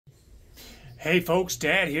Hey folks,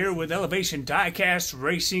 Dad here with Elevation Diecast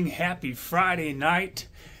Racing. Happy Friday night.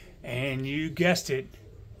 And you guessed it,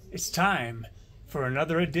 it's time for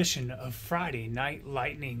another edition of Friday Night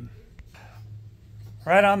Lightning.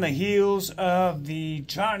 Right on the heels of the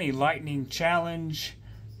Johnny Lightning Challenge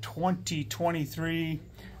 2023,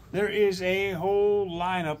 there is a whole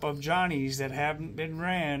lineup of Johnnies that haven't been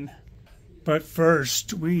ran. But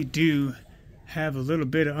first, we do have a little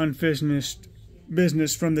bit of unfinished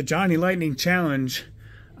business from the Johnny Lightning Challenge.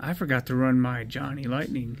 I forgot to run my Johnny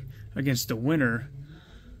Lightning against the winner,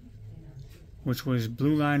 which was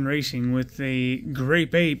Blue Line Racing with a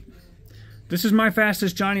Grape Ape. This is my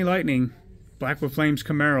fastest Johnny Lightning, Black with Flames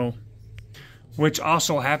Camaro, which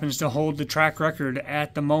also happens to hold the track record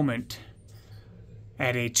at the moment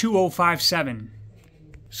at a 2:05.7.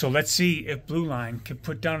 So let's see if Blue Line can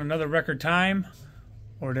put down another record time,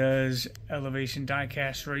 or does Elevation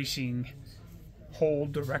Diecast Racing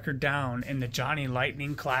hold the record down in the Johnny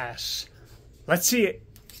Lightning class. Let's see it.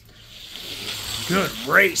 Good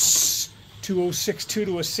race. 2:06.2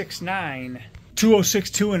 to a 6.9.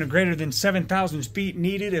 2:06.2 and a greater than 7,000 speed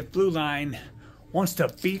needed if Blue Line wants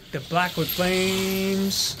to beat the Black with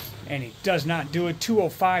Flames. And he does not do it.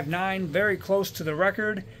 2:05.9, very close to the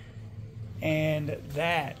record. And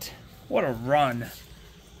that, what a run.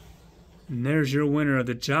 And there's your winner of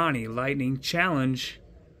the Johnny Lightning Challenge,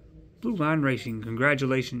 Blue Line Racing.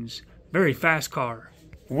 Congratulations. Very fast car.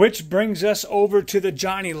 Which brings us over to the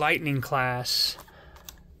Johnny Lightning class.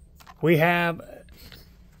 We have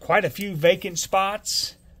quite a few vacant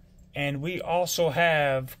spots, and we also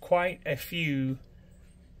have quite a few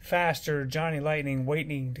faster Johnny Lightning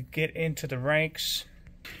waiting to get into the ranks.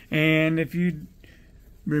 And if you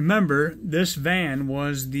remember, this van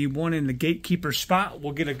was the one in the gatekeeper spot.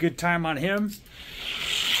 We'll get a good time on him.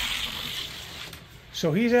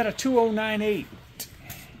 So he's at a 2:09.8.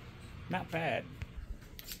 Not bad.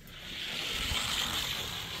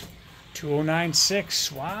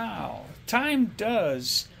 2:09.6. Wow. Time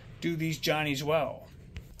does do these Johnnies well.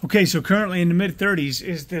 Okay, so currently in the mid-30s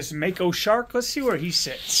is this Mako Shark. Let's see where he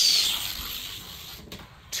sits.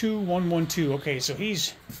 2:112. Okay, so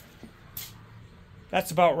that's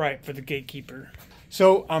about right for the gatekeeper.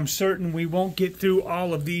 So I'm certain we won't get through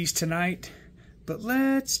all of these tonight. But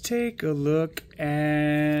let's take a look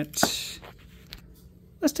at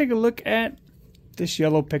this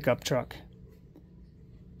yellow pickup truck.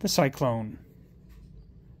 The Cyclone.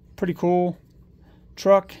 Pretty cool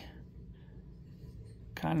truck.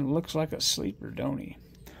 Kind of looks like a sleeper, don't he?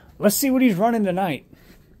 Let's see what he's running tonight.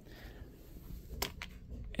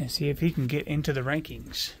 And see if he can get into the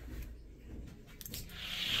rankings.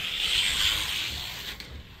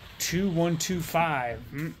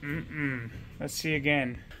 2:125. Let's see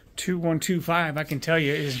again. 2:125, I can tell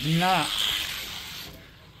you, is not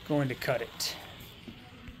going to cut it.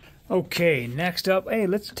 Okay, next up, hey,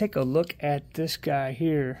 let's take a look at this guy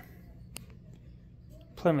here.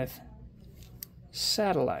 Plymouth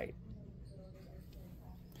Satellite.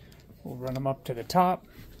 We'll run him up to the top.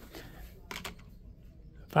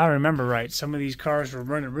 If I remember right, some of these cars were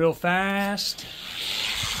running real fast.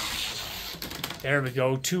 There we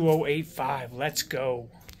go, 2:08.5. Let's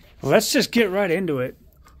go. Let's just get right into it.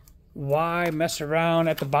 Why mess around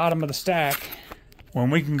at the bottom of the stack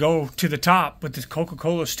when we can go to the top with this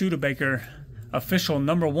Coca-Cola Studebaker official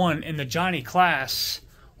 #1 in the Johnny class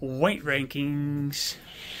weight rankings?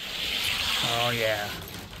 Oh yeah,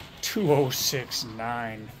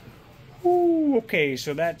 2:06.9. Ooh, okay,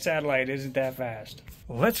 so that Satellite isn't that fast.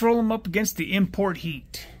 Let's roll him up against the Import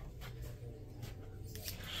Heat.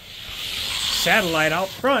 Satellite out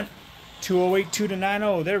front, 2:08.2 to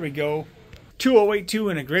 9:0. There we go.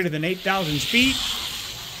 2:08.2 and a greater than 8,000 speed.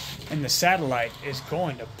 And the Satellite is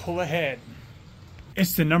going to pull ahead.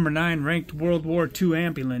 It's the #9 ranked World War II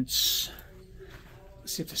ambulance.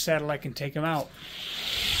 Let's see if the Satellite can take him out.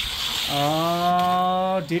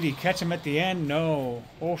 Oh, did he catch him at the end? No.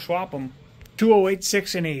 We'll swap him.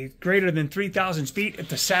 2:08.6 and a greater than 3,000 speed if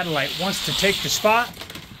the Satellite wants to take the spot.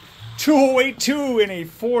 2:08.2 and a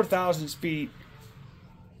 4,000 speed.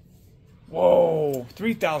 Whoa,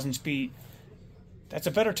 3,000 speed. That's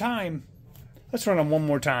a better time. Let's run him one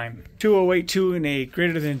more time. 2:08.2 and a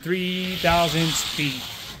greater than 3,000 speed.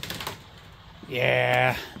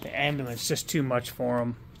 Yeah, the ambulance just too much for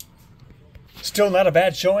him. Still not a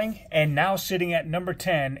bad showing, and now sitting at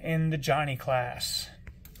 #10 in the Johnny class.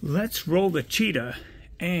 Let's roll the Cheetah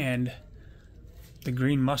and the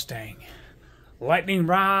Green Mustang. Lightning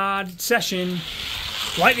Rod session.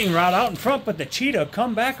 Lightning Rod out in front, but the Cheetah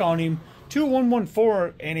come back on him.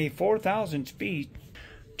 2:114 and a 4,000 speed.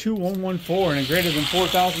 2:114 and a greater than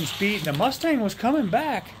 4,000 speed. The Mustang was coming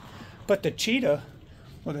back, But the Cheetah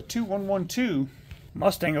with a 2112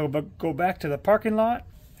 Mustang will go back to the parking lot.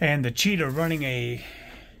 And the Cheetah running a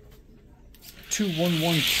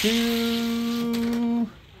 2112.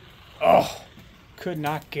 Oh, could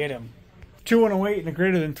not get him. 2108 and a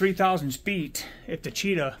greater than 3,000 speed. If the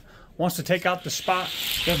Cheetah wants to take out the spot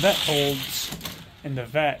the vet holds, and the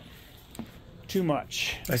vet, too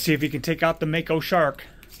much. Let's see if he can take out the Mako Shark.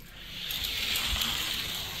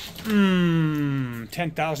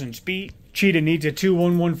 10,000 speed. Cheetah needs a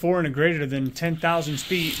 2114 and a greater than 10,000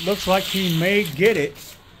 speed. Looks like he may get it.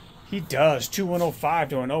 He does. 2105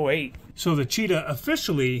 to an 08. So the Cheetah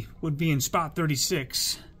officially would be in spot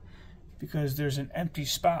 36 because there's an empty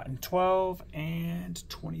spot in 12 and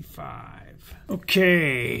 25.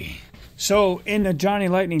 Okay. So in the Johnny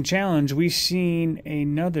Lightning Challenge, we've seen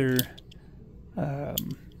another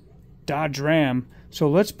Dodge Ram. So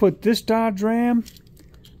let's put this Dodge Ram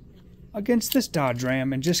against this Dodge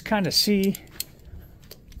Ram and just kind of see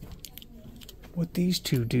what these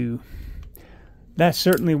two do. That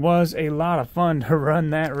certainly was a lot of fun to run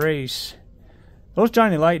that race. Those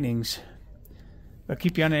Johnny Lightnings, they'll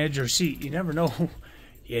keep you on the edge of your seat. You never know.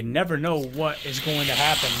 You never know what is going to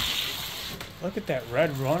happen. Look at that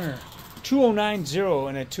red runner. 2090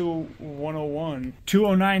 and a 2101.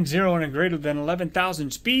 2090 and a greater than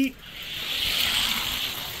 11,000 speed.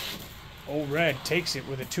 Old Red takes it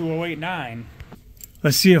with a 2089.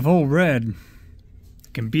 Let's see if Old Red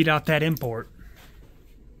can beat out that import.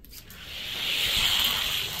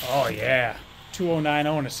 Oh yeah, 2090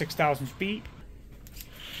 and a 6,000 speed.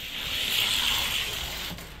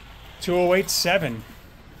 2087,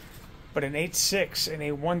 but an 86 and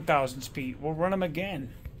a 1,000 speed. We'll run them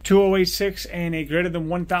again. 2086 and a greater than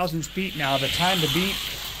 1,000 speed. Now the time to beat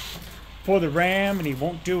for the Ram, and he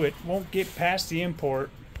won't do it. Won't get past the import.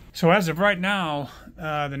 So as of right now,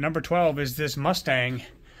 the number 12 is this Mustang.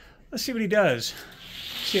 Let's see what he does.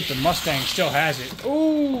 See if the Mustang still has it.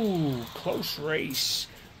 Ooh, close race.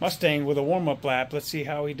 Mustang with a warm-up lap. Let's see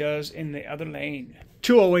how he does in the other lane.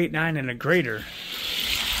 2089 and a greater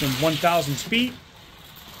than 1,000 speed.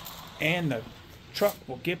 And the truck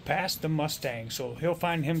will get past the Mustang. So he'll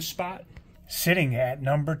find him spot sitting at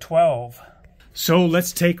number 12. So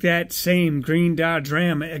let's take that same green Dodge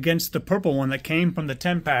Ram against the purple one that came from the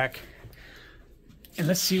 10-pack. And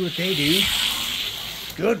let's see what they do.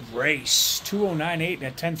 Good race. 2098 and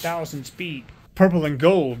a 10,000 speed. Purple and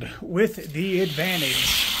gold with the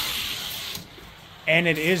advantage. And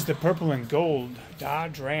it is the purple and gold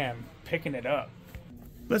Dodge Ram picking it up.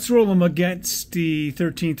 Let's roll them against the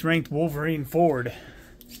 13th ranked Wolverine Ford.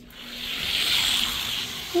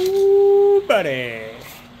 Ooh, buddy.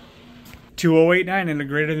 2089 and a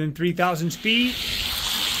greater than 3,000 speed.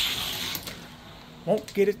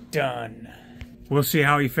 Won't get it done. We'll see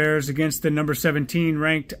how he fares against the number 17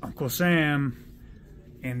 ranked Uncle Sam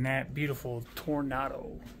in that beautiful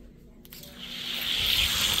Tornado.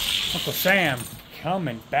 Uncle Sam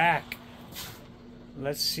coming back.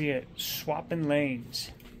 Let's see it. Swapping lanes.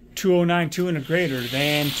 2092 and a greater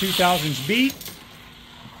than 2,000 speed.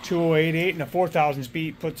 2088 and a 4,000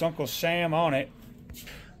 speed puts Uncle Sam on it.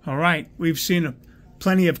 All right, we've seen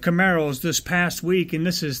plenty of Camaros this past week, and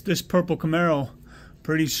this is this purple Camaro.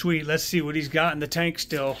 Pretty sweet. Let's see what he's got in the tank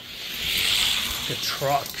still. The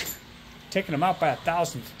truck. Taking him out by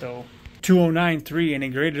 1,000th, though. 2093 and a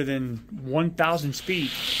greater than 1,000 speed.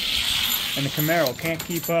 And the Camaro can't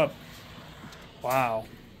keep up. Wow.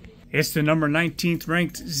 It's the number 19th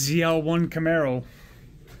ranked ZL1 Camaro.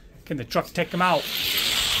 Can the truck take him out?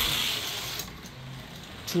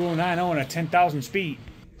 2090 and a 10,000 speed.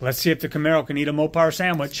 Let's see if the Camaro can eat a Mopar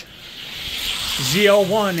sandwich.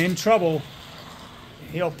 ZL1 in trouble.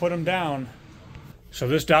 He'll put him down. So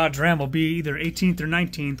this Dodge Ram will be either 18th or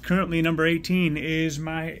 19th. Currently number 18 is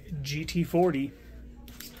my GT40.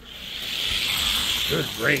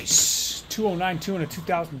 Good race. 2092 and a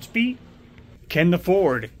 2,000 speed. Can the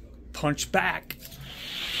Ford punch back?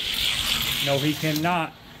 No, he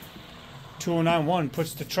cannot. 2091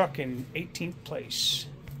 puts the truck in 18th place.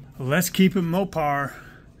 Let's keep it Mopar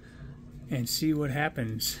and see what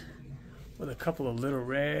happens with a couple of Little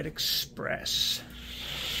Red Express.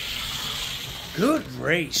 Good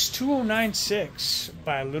race. 2096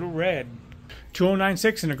 by Little Red.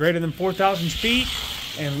 2096 and a greater than 4,000 speed.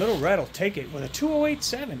 And Little Red will take it with a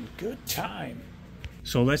 2087. Good time.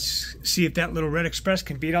 So let's see if that Little Red Express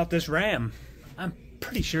can beat out this Ram. I'm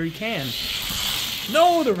pretty sure he can.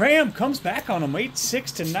 No, the Ram comes back on him.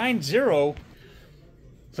 86 to 90.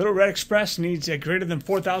 Little Red Express needs a greater than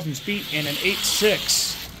 4,000 speed and an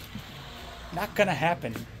 86. Not going to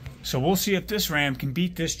happen. So we'll see if this Ram can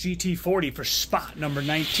beat this GT40 for spot number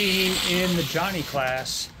 19 in the Johnny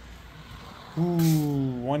class.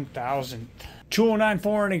 Ooh, 1,000.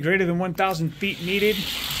 209.4 and a greater than 1,000 feet needed.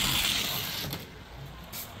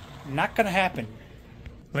 Not gonna happen.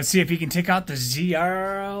 Let's see if he can take out the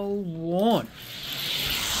ZL1.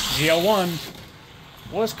 ZL1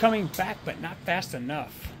 was coming back, but not fast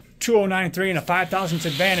enough. 209.3 and a 5,000th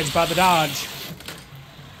advantage by the Dodge.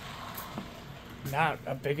 Not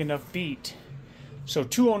a big enough beat. So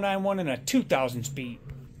 209.1 and a 2,000 speed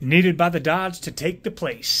needed by the Dodge to take the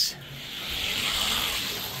place.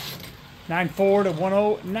 9.4 to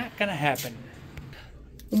 1.0, not gonna happen.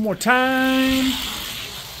 One more time.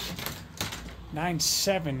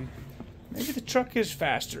 9.7. Maybe the truck is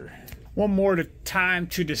faster. One more time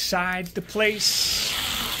to decide the place.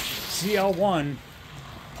 ZL1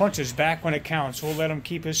 punches back when it counts. We'll let him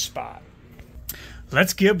keep his spot.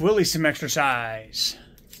 Let's give Willie some exercise.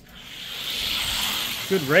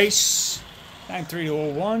 Good race. 9.3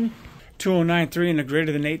 to 01. 209.3 and a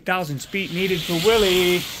greater than 8,000 speed needed for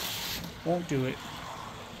Willie. Won't do it.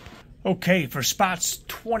 Okay, for spots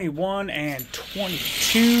 21 and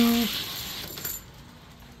 22.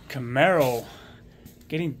 Camaro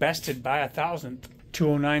getting bested by 1,000th.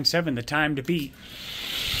 209.7, the time to beat.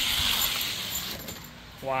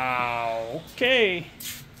 Wow. Okay.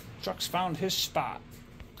 Truck's found his spot.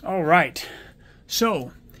 All right.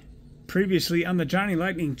 So, previously on the Johnny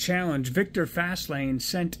Lightning Challenge, Victor Fastlane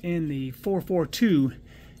sent in the 442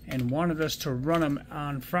 and wanted us to run him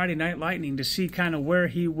on Friday Night Lightning to see kind of where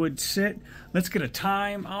he would sit. Let's get a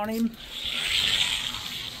time on him.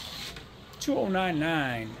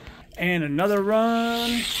 2:09.9. And another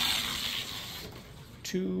run.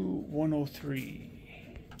 2:103.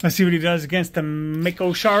 Let's see what he does against the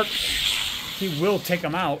Mako Shark. He will take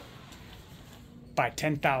him out by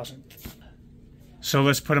 10,000. So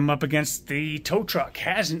let's put him up against the tow truck.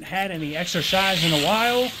 Hasn't had any exercise in a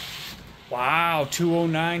while. Wow,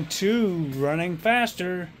 2:09.2, running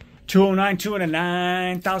faster. 2:09.2 and a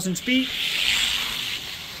 9,000 speed.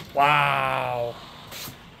 Wow.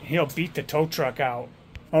 He'll beat the tow truck out.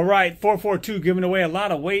 All right, 442 giving away a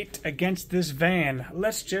lot of weight against this van.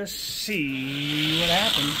 Let's just see what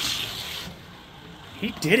happens.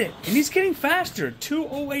 He did it, and he's getting faster.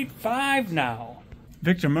 2:08.5 now.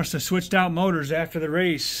 Victor must have switched out motors after the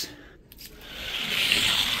race.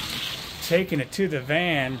 Taking it to the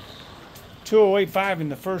van. 2:08.5 in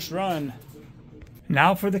the first run.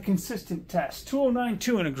 Now for the consistent test.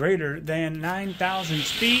 2:09.2 and a greater than 9,000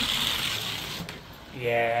 speed.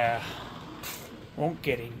 Yeah. Won't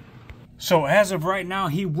get him. So as of right now,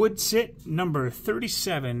 he would sit number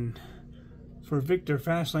 37 for Victor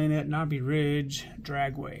Fastlane at Knobby Ridge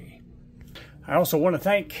Dragway. I also want to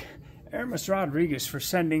thank Aramis Rodriguez for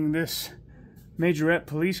sending this Majorette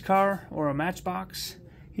police car or a Matchbox.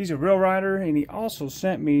 He's a real rider, and he also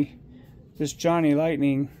sent me this Johnny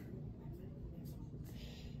Lightning.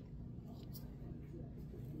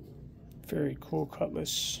 Very cool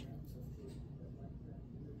Cutlass.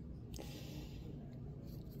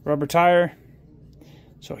 Rubber tire.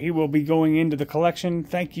 So he will be going into the collection.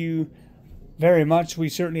 Thank you very much. We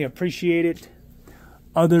certainly appreciate it.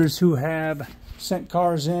 Others who have sent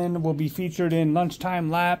cars in will be featured in Lunchtime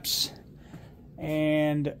Laps.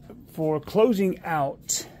 And for closing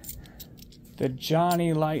out the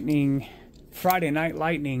Johnny Lightning Friday Night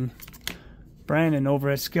Lightning, Brandon over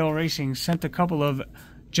at Scale Racing sent a couple of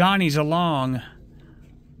Johnnies along.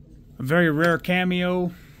 A very rare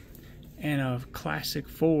cameo and a classic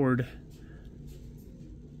Ford.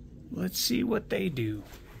 Let's see what they do.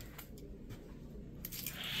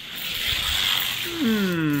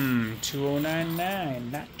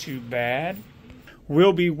 2:09.9, not too bad.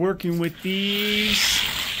 We'll be working with these.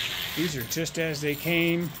 These are just as they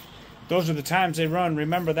came. Those are the times they run.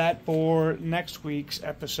 Remember that for next week's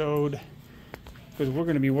episode, because we're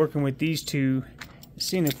going to be working with these two,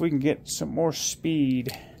 seeing if we can get some more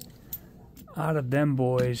speed out of them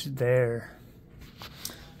boys there.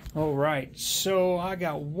 All right, so I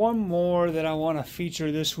got one more that I want to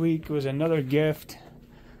feature this week. It was another gift,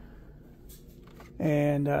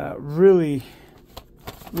 and really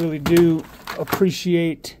do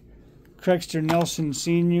appreciate Craigster Nelson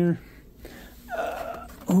Sr.,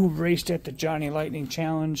 who raced at the Johnny Lightning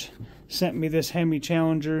Challenge, sent me this Hemi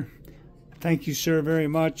Challenger. Thank you, sir, very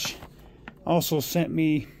much. Also sent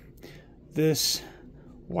me this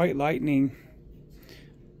White Lightning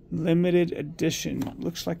limited edition.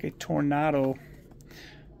 Looks like a Tornado.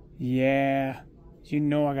 Yeah, you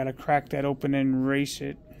know I gotta crack that open and race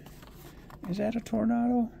it. Is that a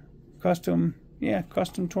Tornado? Custom, yeah,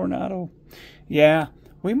 custom Tornado. Yeah,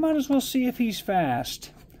 we might as well see if he's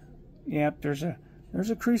fast. Yep, there's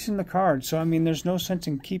a crease in the card, so I mean there's no sense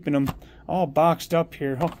in keeping them all boxed up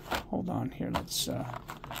here. Hold on here. Let's, oh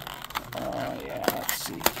yeah, let's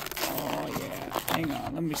see. Oh yeah, hang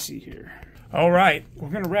on, let me see here. All right, we're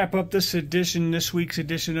going to wrap up this week's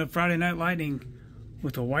edition of Friday Night Lightning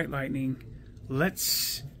with a White Lightning.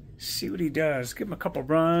 Let's see what he does. Give him a couple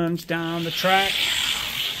runs down the track.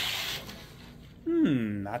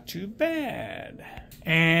 Not too bad.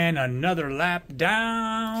 And another lap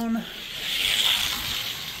down.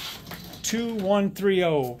 2130.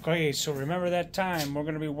 Okay, so remember that time. We're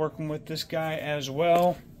going to be working with this guy as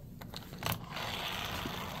well.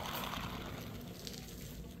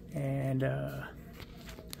 And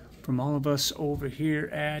from all of us over here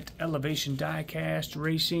at Elevation Diecast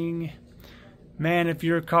Racing, man, if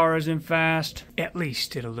your car isn't fast, at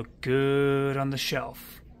least it'll look good on the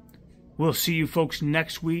shelf. We'll see you folks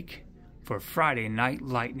next week for Friday Night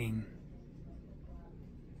Lightning.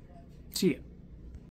 See ya.